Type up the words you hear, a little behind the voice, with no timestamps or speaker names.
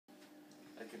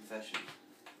confession.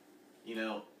 You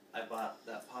know, I bought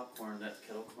that popcorn, that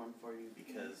kettle corn for you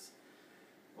because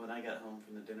when I got home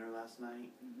from the dinner last night,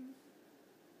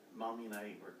 Mommy and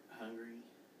I were hungry,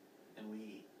 and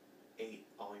we ate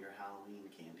all your Halloween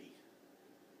candy.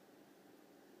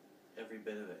 Every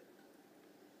bit of it.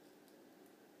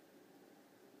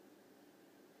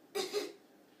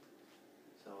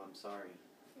 So I'm sorry.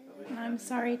 I'm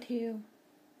sorry too.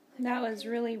 That was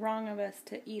really wrong of us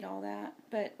to eat all that,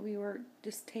 but we were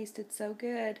just tasted so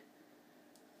good.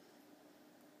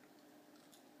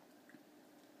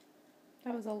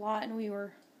 That was a lot, and we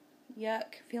were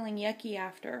feeling yucky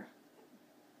after.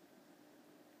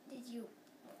 Did you?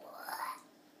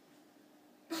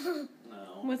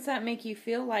 No. What's that make you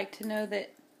feel like to know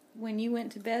that when you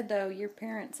went to bed, though, your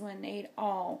parents went and ate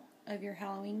all of your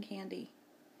Halloween candy?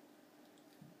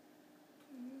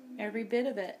 Every bit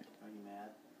of it. Are you mad?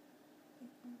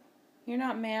 You're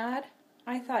not mad?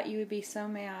 I thought you would be so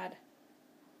mad.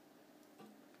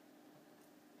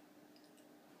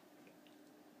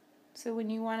 So when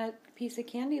you want a piece of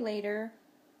candy later,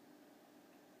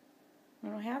 I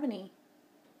don't have any.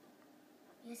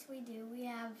 Yes, we do. We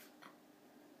have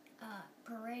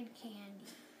parade candy.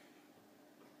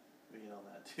 We ate all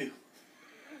that too.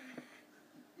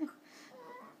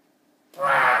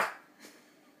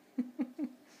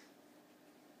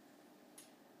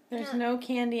 There's no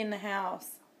candy in the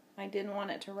house. I didn't want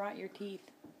it to rot your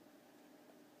teeth.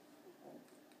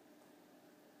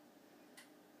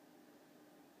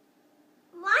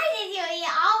 Why did you eat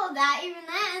all of that, even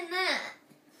that and that?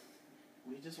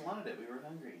 We just wanted it. We were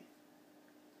hungry.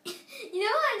 You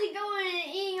don't have to go in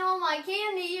and eating all my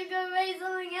candy. You could make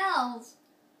something else.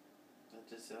 That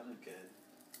just sounded good.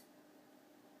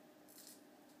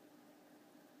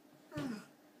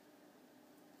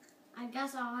 I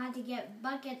guess I'll have to get a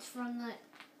bucket from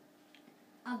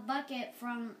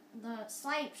the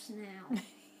Sipes now.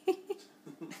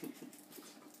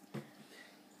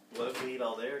 What if we eat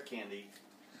all their candy?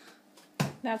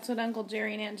 That's what Uncle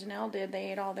Jerry and Aunt Janelle did.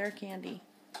 They ate all their candy.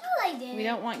 No, I didn't. We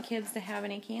don't want kids to have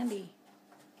any candy.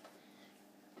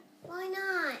 Why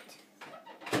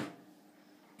not?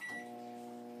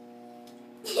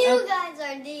 You guys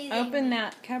are teasing Open me.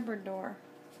 that cupboard door.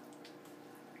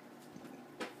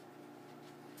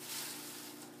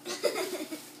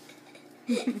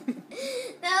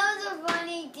 That was a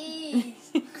funny tease.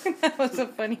 That was a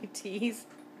funny tease.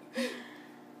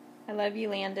 I love you,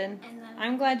 Landon.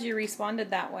 I'm glad you responded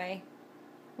that way.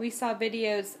 We saw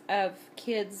videos of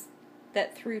kids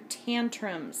that threw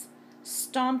tantrums,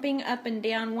 stomping up and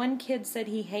down. One kid said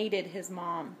he hated his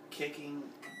mom. Kicking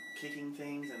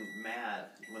things and mad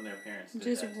when their parents did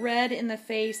Just that. red in the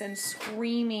face and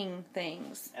screaming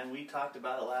things. And we talked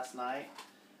about it last night,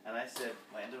 and I said,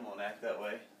 Landon won't act that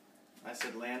way. I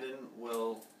said, Landon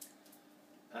will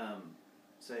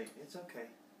say, it's okay.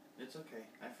 It's okay.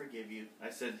 I forgive you.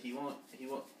 I said, he won't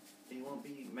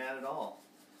be mad at all.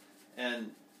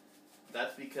 And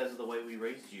that's because of the way we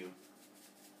raised you.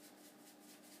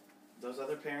 Those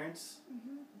other parents,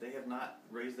 they have not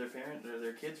raised their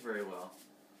kids very well.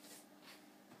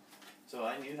 So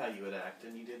I knew how you would act,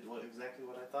 and you did exactly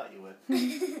what I thought you would.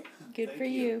 Good Thank for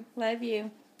you. Love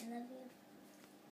you. I love you.